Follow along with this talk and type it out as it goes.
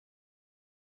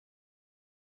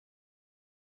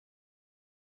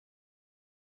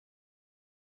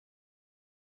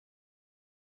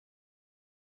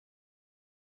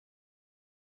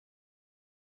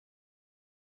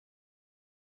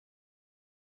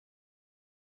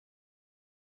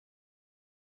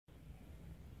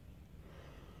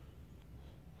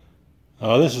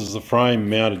This is the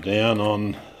frame mounted down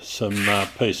on some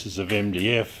pieces of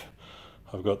MDF.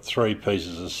 I've got 3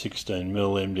 pieces of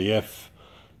 16mm MDF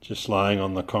just laying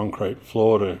on the concrete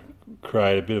floor to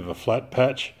create a bit of a flat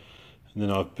patch, and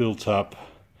then I've built up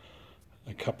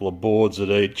a couple of boards at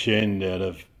each end out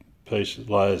of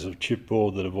layers of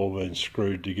chipboard that have all been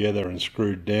screwed together and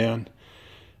screwed down,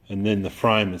 and then the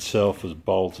frame itself is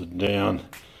bolted down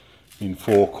in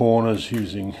 4 corners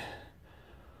using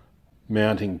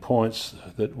mounting points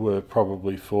that were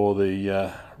probably for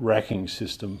the racking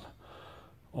system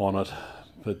on it,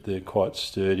 but they're quite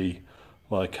sturdy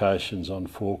locations on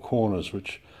 4 corners,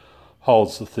 which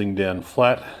holds the thing down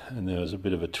flat. And there's a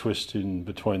bit of a twist in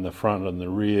between the front and the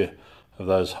rear of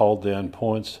those hold down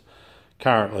points.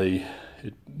 Currently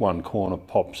one corner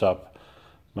pops up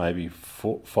maybe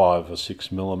 5 or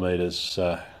 6 millimeters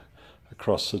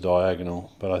across the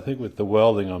diagonal, but I think with the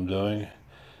welding I'm doing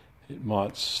it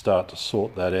might start to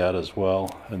sort that out as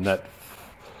well, and that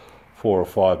 4 or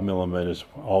 5 millimeters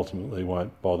ultimately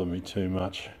won't bother me too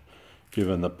much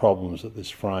given the problems that this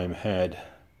frame had.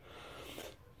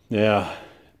 Now,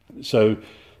 so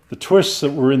the twists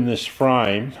that were in this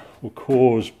frame were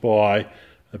caused by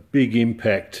a big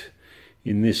impact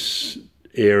in this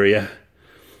area,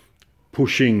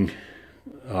 pushing,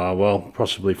 well,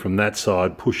 possibly from that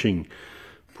side, pushing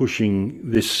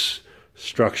this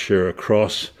structure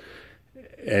across.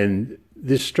 And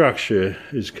this structure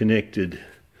is connected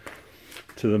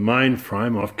to the main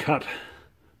frame. I've cut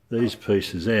these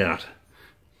pieces out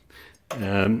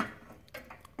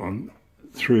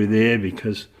through there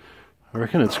because I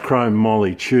reckon it's chrome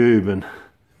moly tube, and there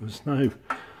was no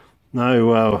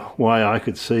way I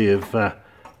could see of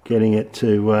getting it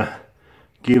to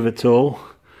give it all.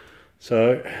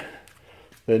 So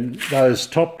then those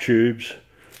top tubes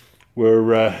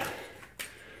were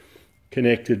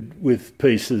connected with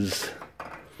pieces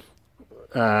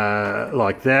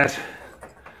like that,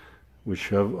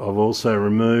 which I've also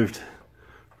removed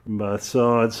from both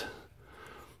sides.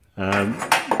 There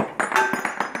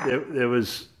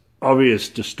was obvious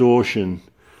distortion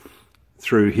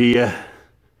through here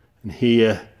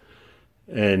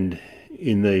and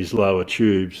in these lower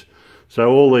tubes. So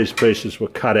all these pieces were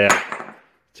cut out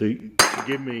to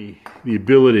give me the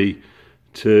ability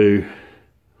to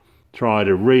try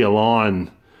to realign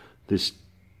this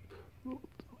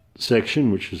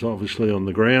section, which is obviously on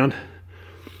the ground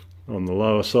on the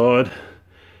lower side,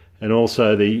 and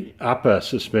also the upper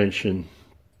suspension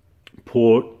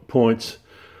points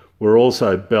were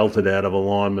also belted out of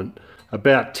alignment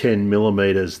about 10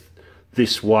 millimeters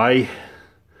this way.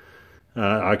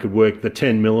 I could work the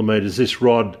 10 millimeters. This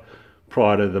rod,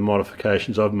 prior to the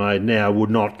modifications I've made now, would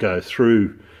not go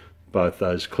through both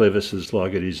those clevises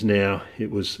like it is now.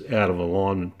 It was out of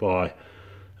alignment by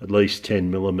at least 10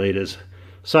 millimeters.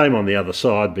 Same on the other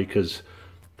side, because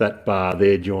that bar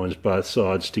there joins both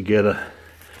sides together,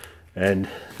 and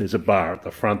there's a bar at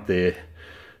the front there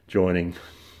joining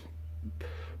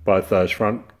both those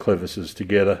front clevises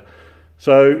together.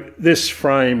 So this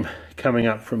frame coming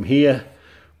up from here,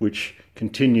 which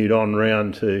continued on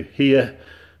round to here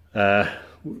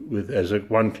as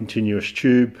one continuous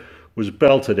tube, was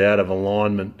belted out of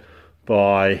alignment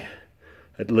by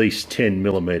at least 10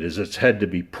 millimeters. It's had to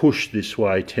be pushed this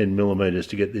way 10 millimeters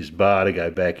to get this bar to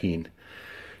go back in.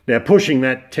 Now, pushing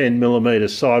that 10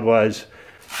 millimeters sideways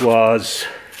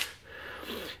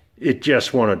it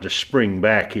just wanted to spring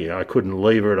back here. I couldn't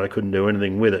lever it, I couldn't do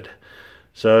anything with it.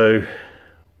 So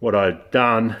what I'd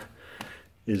done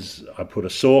is I put a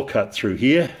saw cut through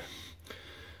here.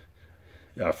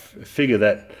 I figure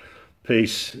that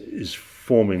piece is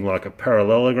forming like a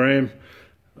parallelogram.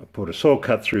 I put a saw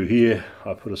cut through here.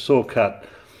 I put a saw cut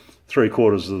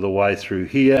 3/4 of the way through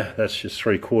here. That's just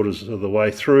 3/4 of the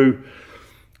way through.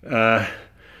 On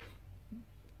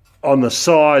the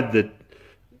side that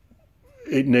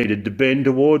it needed to bend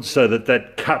towards, so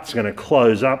that cut's going to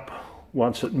close up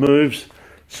once it moves.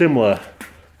 Similar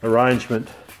arrangement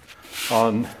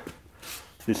on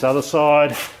this other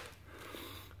side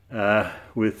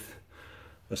with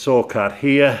a saw cut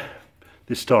here,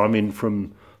 this time in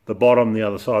from the bottom, the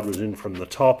other side was in from the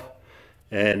top,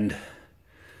 and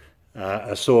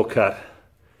a saw cut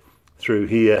through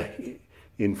here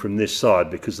in from this side,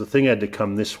 because the thing had to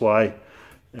come this way,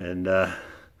 and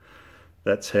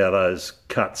that's how those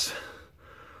cuts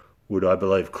would, I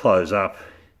believe, close up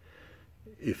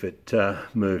if it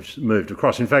moved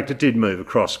across. In fact, it did move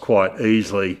across quite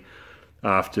easily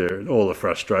after all the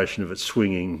frustration of it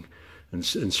swinging and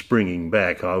springing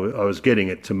back. I was getting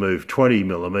it to move 20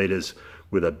 millimeters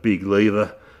with a big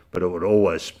lever, but it would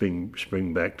always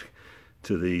spring back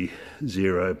to the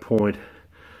 0 point.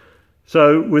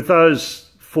 So with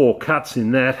those 4 cuts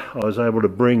in that, I was able to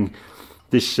bring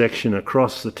this section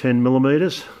across the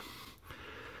 10mm.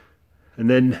 And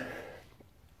then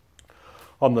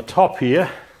on the top here,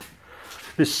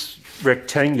 this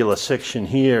rectangular section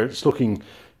here, it's looking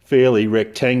fairly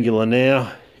rectangular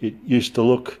now. It used to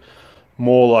look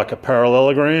more like a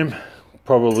parallelogram,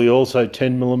 probably also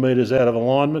 10mm out of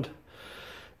alignment.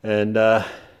 And the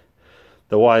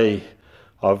way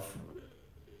I've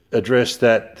addressed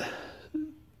that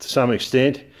to some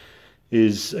extent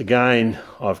is, again,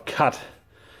 I've cut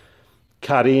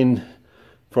in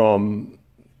from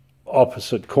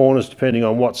opposite corners depending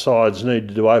on what sides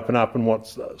needed to open up and what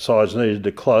sides needed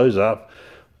to close up.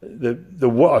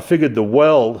 I figured the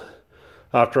weld,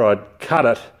 after I'd cut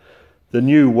it, the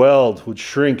new weld would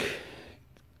shrink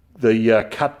the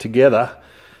cut together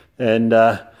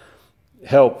and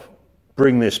help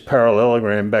bring this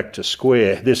parallelogram back to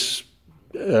square, this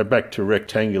back to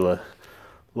rectangular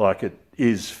like it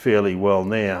is fairly well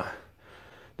now.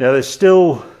 Now there's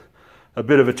still a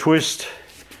bit of a twist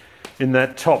in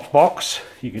that top box.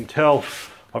 You can tell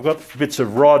I've got bits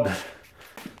of rod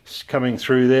coming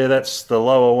through there. That's the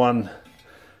lower one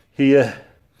here,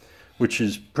 which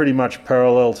is pretty much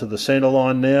parallel to the center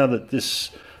line now that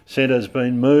this center has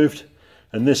been moved.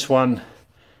 And this one,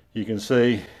 you can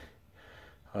see,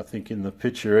 I think in the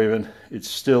picture even, it's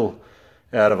still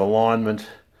out of alignment.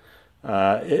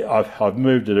 I've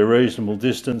moved it a reasonable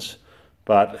distance,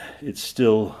 but it's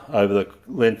still over the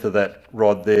length of that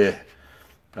rod there,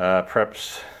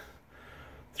 perhaps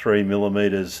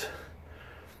 3mm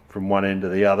from one end to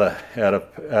the other, out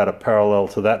of parallel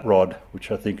to that rod, which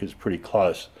I think is pretty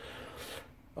close.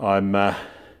 I'm at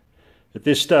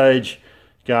this stage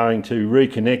going to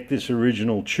reconnect this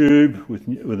original tube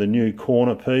with a new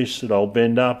corner piece that I'll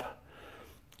bend up,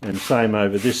 and same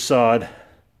over this side.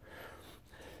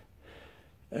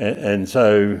 And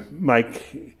so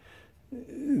make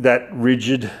that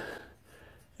rigid,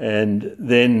 and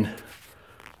then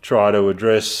try to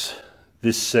address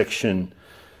this section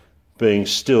being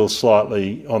still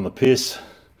slightly on the piss.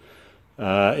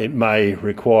 It may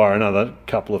require another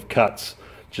couple of cuts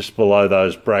just below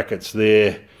those brackets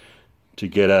there to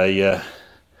get a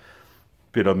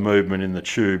bit of movement in the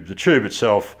tube. The tube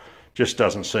itself just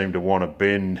doesn't seem to want to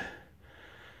bend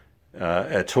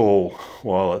at all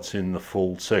while it's in the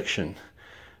full section.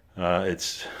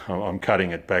 I'm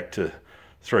cutting it back to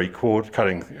cut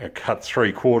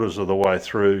 3/4 of the way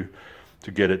through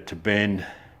to get it to bend,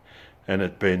 and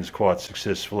it bends quite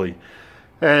successfully.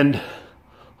 And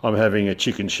I'm having a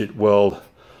chicken shit weld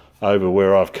over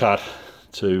where I've cut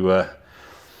to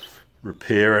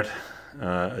repair it.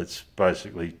 It's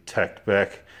basically tacked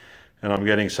back, and I'm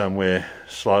getting somewhere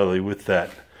slowly with that.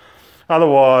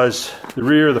 Otherwise, the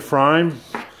rear of the frame,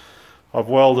 I've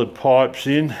welded pipes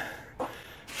in,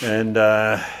 and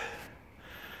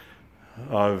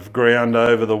I've ground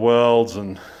over the welds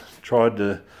and tried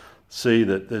to see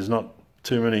that there's not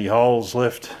too many holes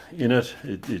left in it.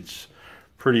 It's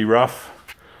pretty rough.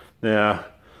 Now,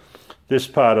 this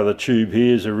part of the tube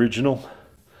here is original.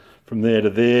 From there to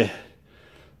there,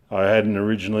 I hadn't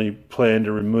originally planned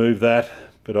to remove that,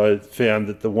 but I found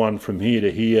that the one from here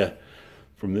to here,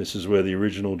 from this is where the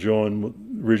original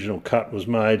cut was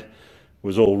made,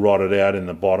 was all rotted out in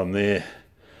the bottom there.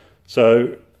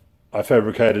 So I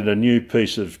fabricated a new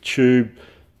piece of tube,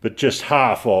 but just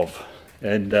half of,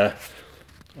 and I've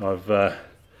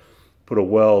put a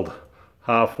weld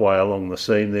halfway along the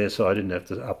seam there so I didn't have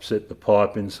to upset the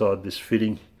pipe inside this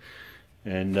fitting,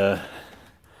 and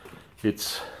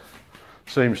it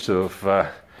seems to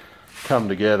have come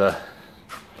together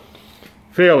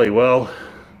fairly well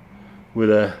with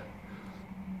a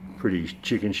pretty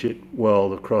chicken shit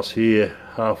weld across here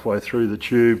halfway through the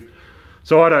tube.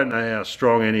 So I don't know how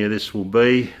strong any of this will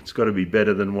be. It's got to be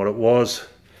better than what it was,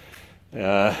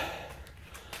 but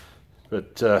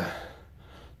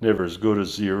never as good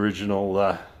as the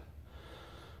original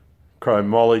chrome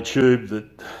moly tube that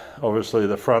obviously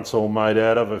the front's all made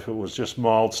out of. If it was just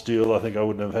mild steel, I think I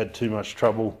wouldn't have had too much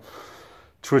trouble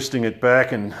twisting it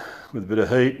back and with a bit of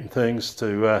heat and things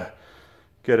to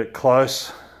get it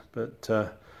close. But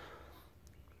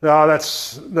no,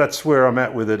 that's where I'm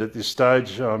at with it at this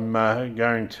stage. I'm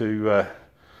going to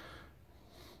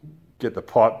get the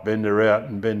pipe bender out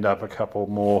and bend up a couple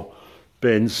more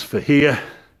bends for here,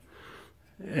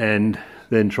 and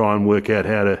then try and work out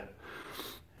how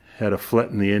to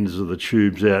flatten the ends of the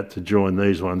tubes out to join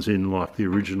these ones in like the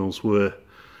originals were.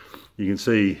 You can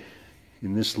see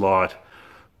in this light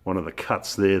one of the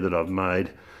cuts there that I've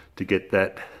made to get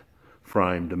that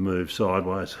frame to move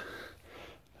sideways.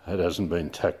 It hasn't been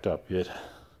tacked up yet.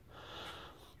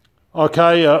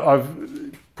 Okay,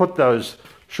 I've put those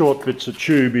short bits of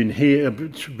tube in here,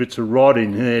 bits of rod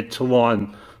in here to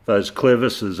line those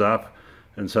clevises up,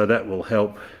 and so that will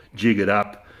help jig it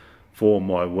up for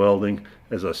my welding.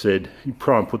 As I said, you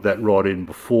try and put that rod in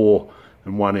before,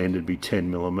 and one end would be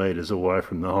 10 millimeters away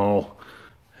from the hole,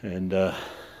 and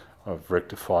I've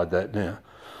rectified that now.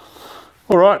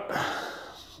 All right,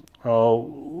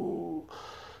 I'll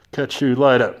catch you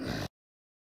later.